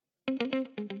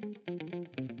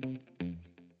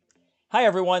Hi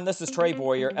everyone, this is Trey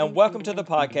Boyer, and welcome to the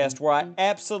podcast where I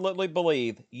absolutely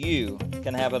believe you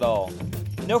can have it all.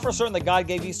 Know for certain that God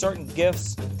gave you certain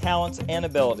gifts, talents, and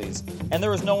abilities, and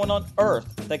there is no one on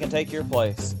earth that can take your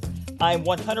place. I am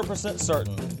 100%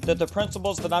 certain that the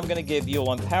principles that I'm going to give you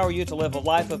will empower you to live a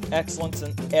life of excellence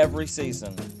in every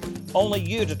season. Only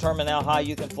you determine how high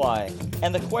you can fly,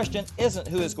 and the question isn't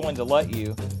who is going to let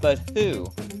you, but who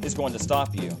is going to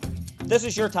stop you. This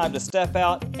is your time to step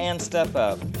out and step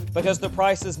up, because the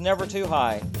price is never too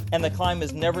high and the climb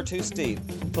is never too steep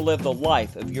to live the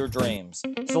life of your dreams.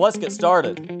 So let's get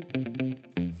started.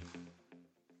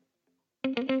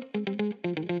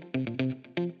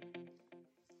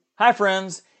 Hi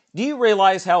friends, do you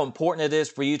realize how important it is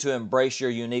for you to embrace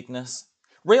your uniqueness?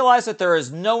 Realize that there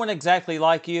is no one exactly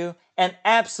like you and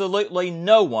absolutely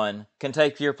no one can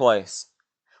take your place.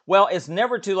 Well, it's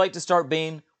never too late to start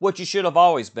being what you should have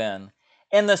always been.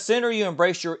 And the sooner you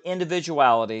embrace your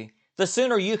individuality, the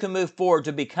sooner you can move forward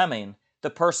to becoming the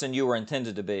person you were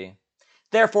intended to be.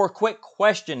 Therefore, quit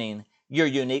questioning your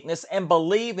uniqueness and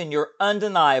believe in your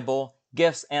undeniable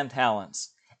gifts and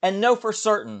talents. And know for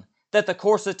certain that the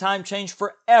course of time changed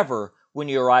forever when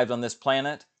you arrived on this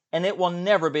planet, and it will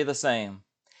never be the same.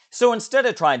 So instead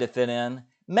of trying to fit in,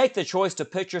 make the choice to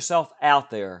put yourself out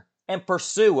there and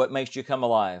pursue what makes you come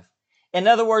alive. In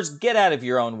other words, get out of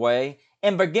your own way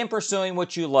and begin pursuing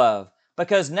what you love,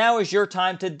 because now is your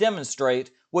time to demonstrate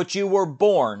what you were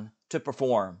born to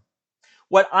perform.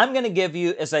 What I'm going to give you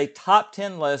is a top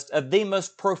 10 list of the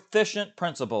most proficient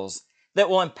principles that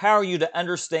will empower you to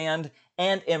understand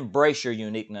and embrace your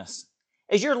uniqueness.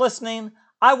 As you're listening,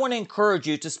 I want to encourage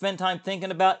you to spend time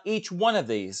thinking about each one of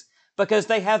these, because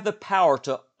they have the power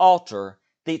to alter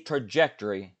the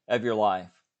trajectory of your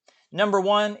life. Number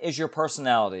one is your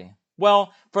personality.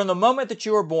 Well, from the moment that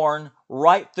you were born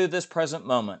right through this present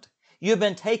moment, you've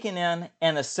been taking in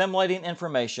and assimilating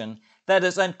information that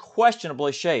has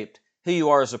unquestionably shaped who you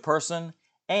are as a person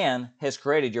and has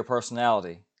created your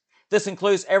personality. This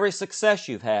includes every success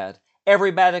you've had, every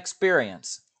bad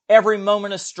experience, every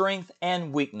moment of strength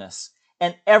and weakness,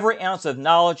 and every ounce of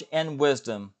knowledge and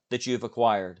wisdom that you've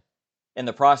acquired. In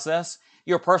the process,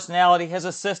 your personality has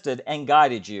assisted and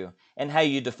guided you in how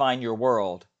you define your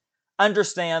world.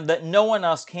 Understand that no one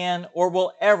else can or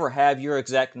will ever have your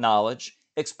exact knowledge,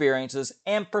 experiences,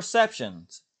 and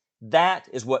perceptions. That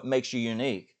is what makes you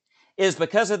unique. It is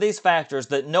because of these factors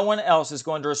that no one else is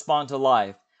going to respond to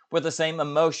life with the same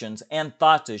emotions and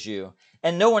thoughts as you,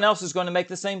 and no one else is going to make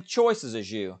the same choices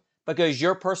as you, because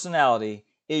your personality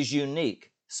is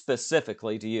unique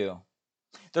specifically to you.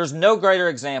 There's no greater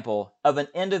example of an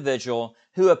individual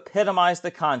who epitomized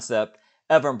the concept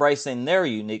of embracing their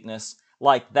uniqueness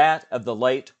like that of the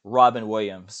late Robin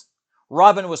Williams.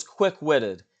 Robin was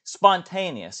quick-witted,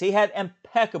 spontaneous. He had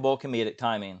impeccable comedic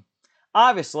timing.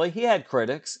 Obviously, he had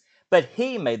critics, but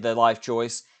he made the life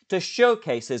choice to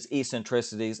showcase his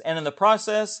eccentricities, and in the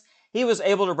process, he was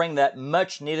able to bring that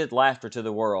much-needed laughter to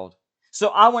the world. So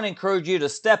I want to encourage you to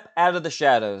step out of the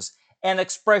shadows and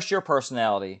express your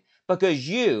personality, because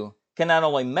you can not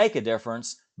only make a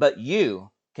difference, but you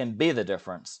can be the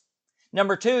difference.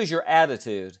 Number two is your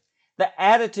attitude. The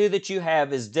attitude that you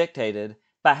have is dictated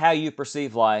by how you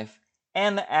perceive life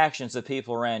and the actions of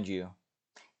people around you.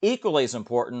 Equally as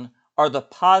important are the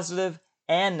positive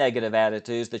and negative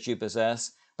attitudes that you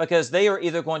possess, because they are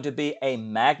either going to be a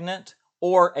magnet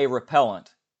or a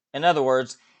repellent. In other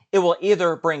words, it will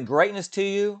either bring greatness to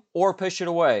you or push it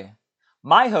away.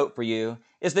 My hope for you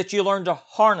is that you learn to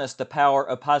harness the power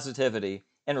of positivity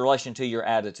in relation to your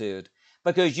attitude,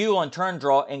 because you will in turn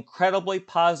draw incredibly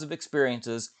positive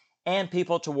experiences and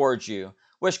people towards you,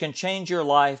 which can change your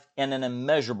life in an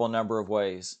immeasurable number of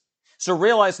ways. So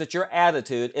realize that your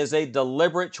attitude is a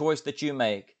deliberate choice that you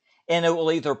make, and it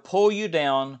will either pull you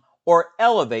down or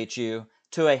elevate you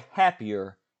to a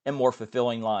happier and more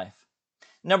fulfilling life.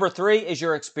 Number three is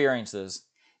your experiences.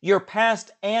 Your past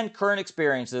and current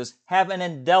experiences have an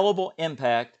indelible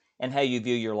impact in how you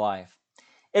view your life.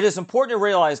 It is important to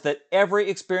realize that every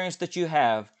experience that you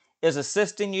have is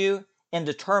assisting you in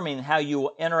determining how you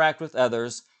will interact with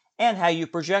others and how you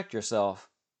project yourself.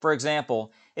 For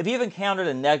example, if you've encountered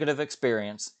a negative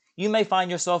experience, you may find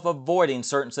yourself avoiding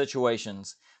certain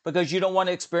situations because you don't want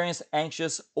to experience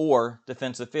anxious or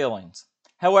defensive feelings.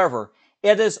 However,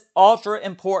 it is ultra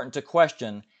important to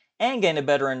question and gain a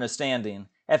better understanding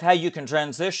of how you can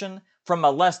transition from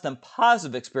a less than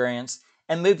positive experience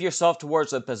and move yourself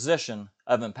towards a position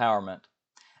of empowerment.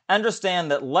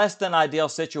 Understand that less than ideal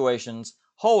situations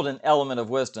hold an element of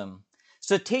wisdom.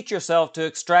 So teach yourself to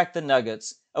extract the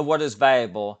nuggets of what is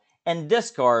valuable and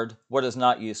discard what is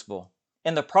not useful.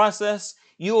 In the process,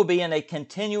 you will be in a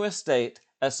continuous state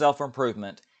of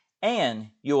self-improvement, and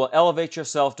you will elevate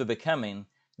yourself to becoming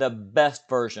the best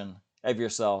version of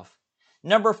yourself.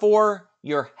 Number 4,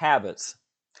 your habits.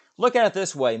 Look at it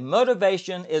this way.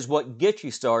 Motivation is what gets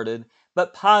you started,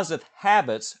 but positive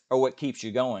habits are what keeps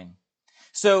you going.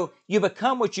 So you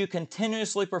become what you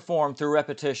continuously perform through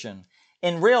repetition,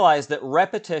 and realize that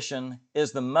repetition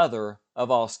is the mother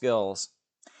of all skills.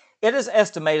 It is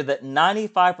estimated that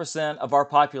 95% of our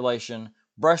population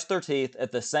brush their teeth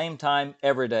at the same time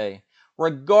every day,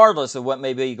 regardless of what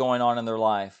may be going on in their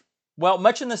life. Well,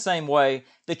 much in the same way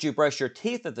that you brush your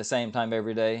teeth at the same time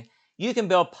every day, you can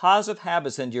build positive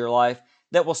habits into your life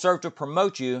that will serve to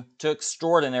promote you to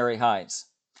extraordinary heights.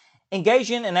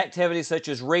 Engaging in activities such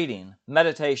as reading,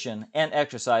 meditation, and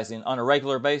exercising on a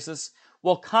regular basis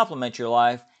will complement your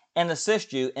life and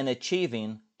assist you in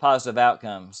achieving positive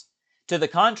outcomes. To the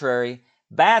contrary,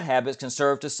 bad habits can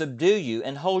serve to subdue you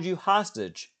and hold you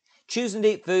hostage. Choosing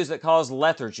to eat foods that cause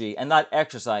lethargy and not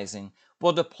exercising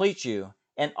will deplete you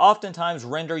and oftentimes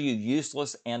render you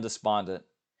useless and despondent.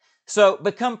 So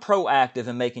become proactive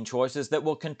in making choices that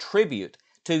will contribute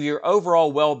to your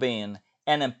overall well-being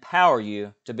and empower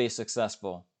you to be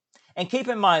successful. And keep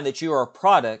in mind that you are a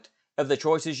product of the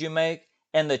choices you make,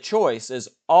 and the choice is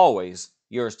always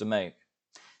yours to make.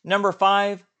 Number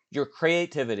 5, your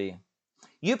creativity.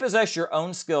 You possess your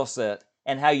own skill set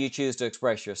and how you choose to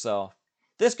express yourself.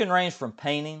 This can range from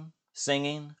painting,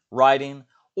 singing, writing,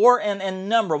 or in an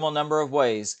innumerable number of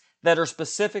ways that are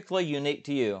specifically unique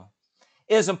to you.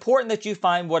 It is important that you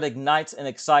find what ignites and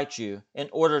excites you in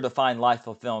order to find life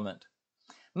fulfillment.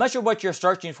 Much of what you're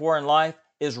searching for in life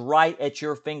is right at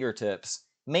your fingertips,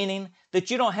 meaning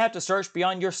that you don't have to search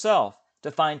beyond yourself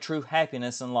to find true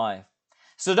happiness in life.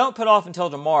 So don't put off until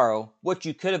tomorrow what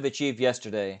you could have achieved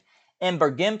yesterday, and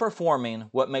begin performing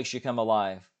what makes you come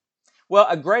alive. Well,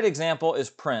 a great example is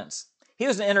Prince. He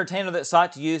was an entertainer that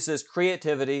sought to use his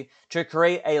creativity to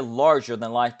create a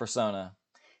larger-than-life persona.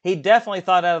 He definitely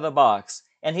thought out of the box,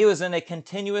 and he was in a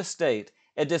continuous state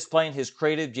of displaying his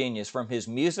creative genius from his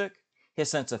music, his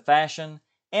sense of fashion,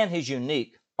 and his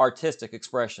unique artistic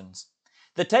expressions.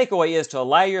 The takeaway is to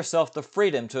allow yourself the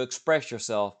freedom to express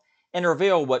yourself and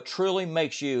reveal what truly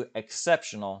makes you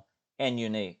exceptional and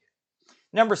unique.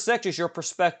 Number 6 is your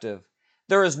perspective.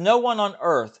 There is no one on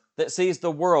earth that sees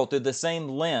the world through the same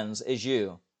lens as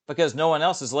you, because no one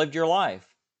else has lived your life.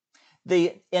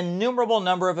 The innumerable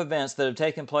number of events that have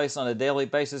taken place on a daily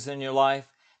basis in your life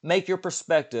make your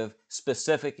perspective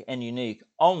specific and unique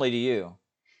only to you.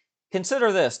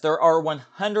 Consider this, there are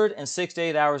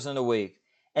 168 hours in a week,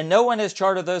 and no one has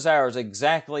charted those hours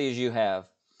exactly as you have,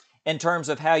 in terms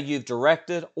of how you've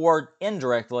directed or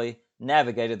indirectly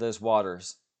navigated those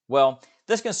waters. Well,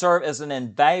 this can serve as an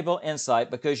invaluable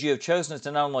insight because you have chosen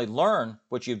to not only learn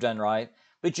what you've done right,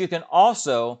 but you can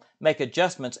also make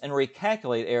adjustments and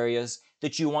recalculate areas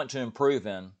that you want to improve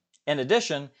in. In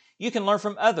addition, you can learn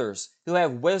from others who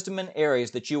have wisdom in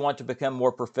areas that you want to become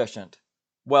more proficient.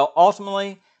 Well,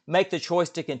 ultimately, make the choice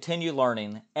to continue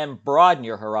learning and broaden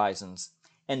your horizons.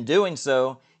 In doing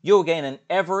so, you will gain an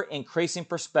ever-increasing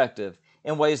perspective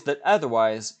in ways that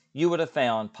otherwise you would have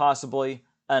found possibly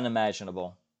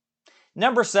unimaginable.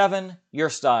 Number 7, your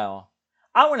style.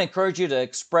 I want to encourage you to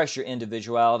express your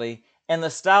individuality and the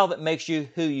style that makes you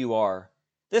who you are.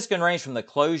 This can range from the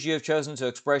clothes you have chosen to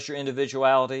express your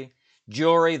individuality,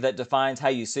 jewelry that defines how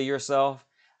you see yourself,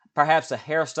 perhaps a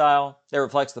hairstyle that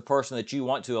reflects the person that you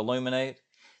want to illuminate.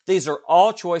 These are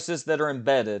all choices that are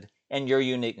embedded in your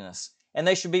uniqueness, and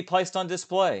they should be placed on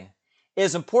display. It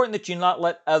is important that you not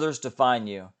let others define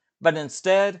you, but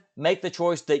instead make the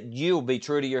choice that you will be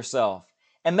true to yourself,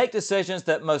 and make decisions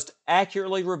that most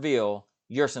accurately reveal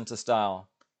your sense of style.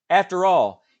 After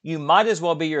all, you might as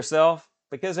well be yourself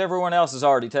because everyone else is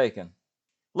already taken.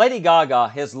 Lady Gaga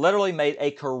has literally made a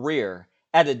career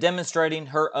out of demonstrating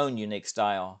her own unique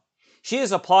style. She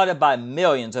is applauded by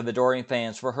millions of adoring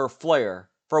fans for her flair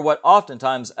for what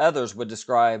oftentimes others would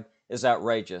describe as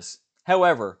outrageous.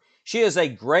 However, she is a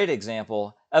great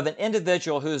example of an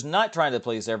individual who is not trying to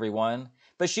please everyone,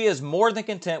 but she is more than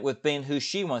content with being who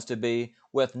she wants to be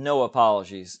with no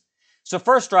apologies. So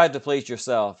first strive to please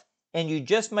yourself, and you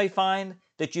just may find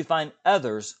that you find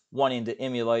others wanting to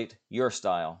emulate your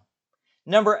style.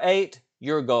 Number 8,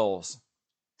 your goals.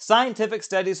 Scientific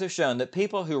studies have shown that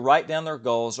people who write down their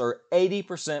goals are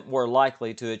 80% more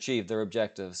likely to achieve their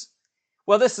objectives.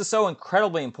 Well, this is so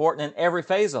incredibly important in every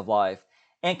phase of life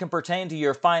and can pertain to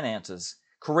your finances,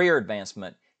 career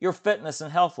advancement, your fitness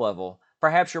and health level,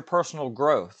 perhaps your personal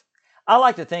growth. I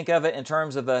like to think of it in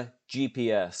terms of a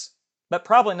GPS, but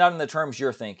probably not in the terms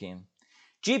you're thinking.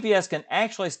 GPS can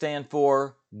actually stand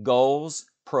for Goals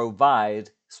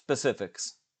Provide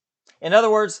Specifics. In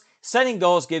other words, setting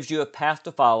goals gives you a path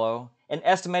to follow, an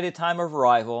estimated time of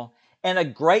arrival, and a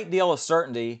great deal of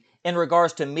certainty in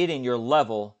regards to meeting your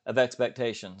level of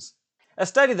expectations. A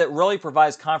study that really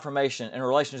provides confirmation in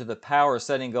relation to the power of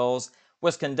setting goals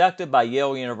was conducted by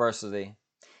Yale University.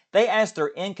 They asked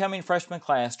their incoming freshman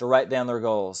class to write down their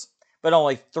goals, but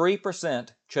only 3%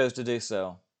 chose to do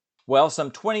so. Well,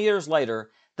 some 20 years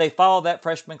later, they followed that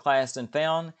freshman class and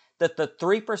found that the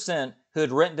 3% who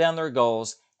had written down their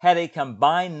goals had a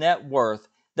combined net worth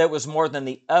that was more than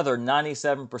the other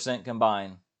 97%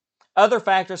 combined. Other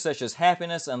factors such as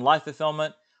happiness and life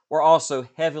fulfillment were also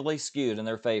heavily skewed in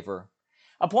their favor.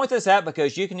 I point this out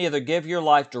because you can either give your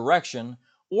life direction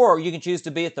or you can choose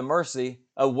to be at the mercy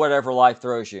of whatever life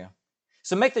throws you.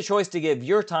 So make the choice to give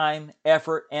your time,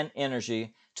 effort, and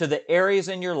energy to the areas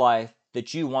in your life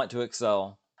that you want to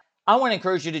excel. I want to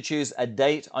encourage you to choose a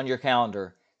date on your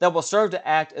calendar that will serve to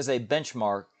act as a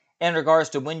benchmark in regards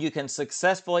to when you can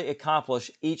successfully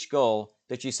accomplish each goal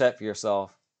that you set for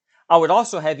yourself. I would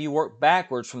also have you work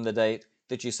backwards from the date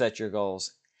that you set your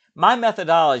goals. My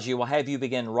methodology will have you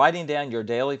begin writing down your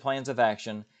daily plans of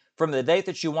action from the date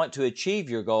that you want to achieve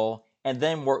your goal and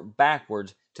then work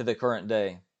backwards to the current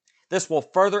day. This will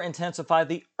further intensify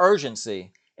the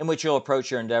urgency in which you'll approach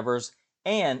your endeavors,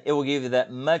 and it will give you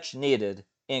that much needed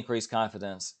increased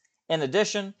confidence. In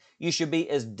addition, you should be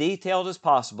as detailed as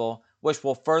possible, which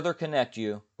will further connect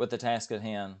you with the task at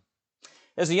hand.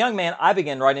 As a young man, I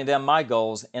began writing down my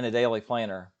goals in a daily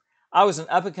planner. I was an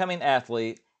up-and-coming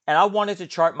athlete, and I wanted to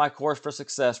chart my course for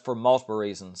success for multiple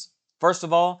reasons. First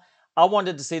of all, I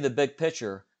wanted to see the big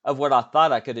picture of what I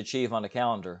thought I could achieve on a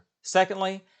calendar.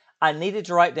 Secondly, I needed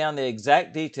to write down the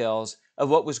exact details of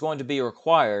what was going to be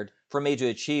required for me to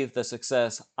achieve the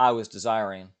success I was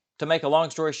desiring. To make a long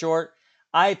story short,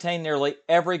 I attained nearly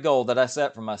every goal that I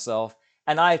set for myself,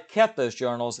 and I have kept those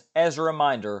journals as a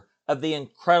reminder of the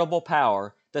incredible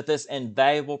power that this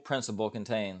invaluable principle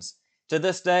contains. To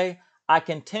this day, I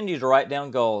continue to write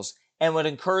down goals and would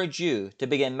encourage you to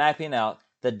begin mapping out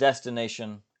the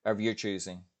destination of your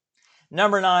choosing.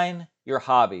 Number 9, your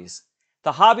hobbies.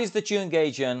 The hobbies that you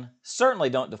engage in certainly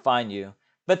don't define you,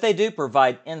 but they do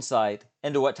provide insight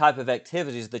into what type of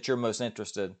activities that you're most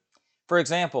interested. For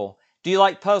example, do you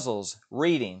like puzzles,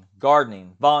 reading,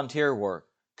 gardening, volunteer work,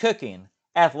 cooking,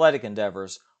 athletic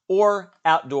endeavors, or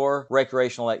outdoor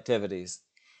recreational activities?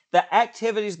 The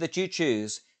activities that you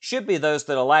choose should be those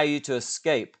that allow you to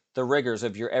escape the rigors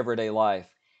of your everyday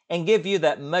life and give you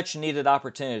that much needed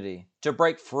opportunity to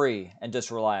break free and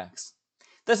just relax.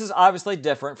 This is obviously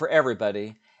different for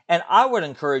everybody, and I would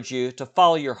encourage you to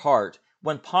follow your heart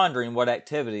when pondering what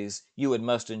activities you would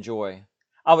most enjoy.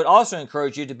 I would also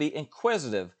encourage you to be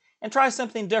inquisitive and try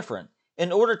something different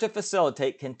in order to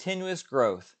facilitate continuous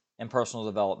growth and personal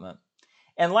development.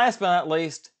 And last but not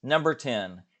least, number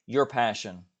 10, your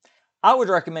passion. I would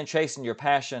recommend chasing your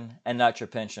passion and not your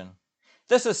pension.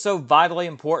 This is so vitally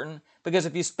important because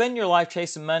if you spend your life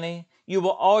chasing money, you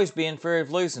will always be in fear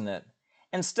of losing it.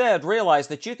 Instead, realize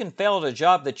that you can fail at a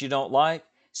job that you don't like,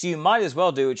 so you might as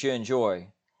well do what you enjoy.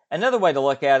 Another way to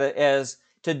look at it is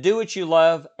to do what you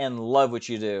love and love what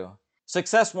you do.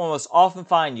 Success will most often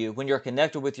find you when you're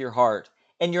connected with your heart,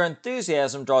 and your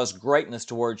enthusiasm draws greatness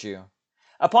towards you.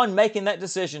 Upon making that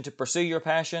decision to pursue your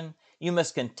passion, you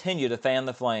must continue to fan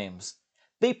the flames.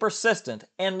 Be persistent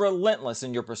and relentless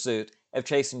in your pursuit of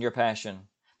chasing your passion,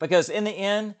 because in the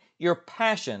end, your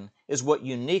passion is what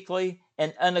uniquely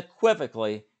and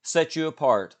unequivocally sets you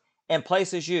apart and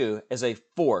places you as a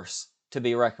force to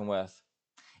be reckoned with.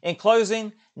 In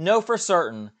closing, know for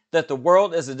certain that the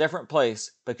world is a different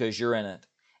place because you're in it,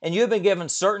 and you've been given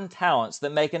certain talents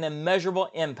that make an immeasurable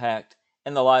impact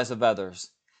in the lives of others.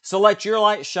 So let your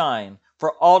light shine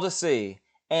for all to see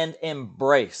and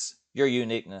embrace your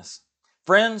uniqueness.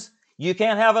 Friends, you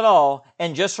can't have it all,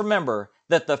 and just remember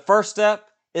that the first step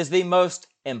is the most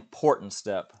important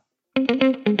step.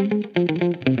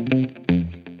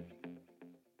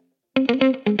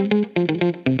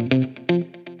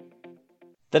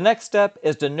 The next step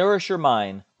is to nourish your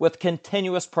mind with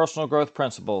continuous personal growth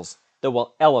principles that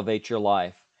will elevate your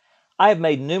life. I have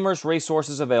made numerous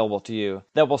resources available to you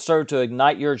that will serve to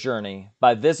ignite your journey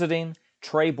by visiting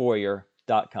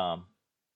TreyBoyer.com.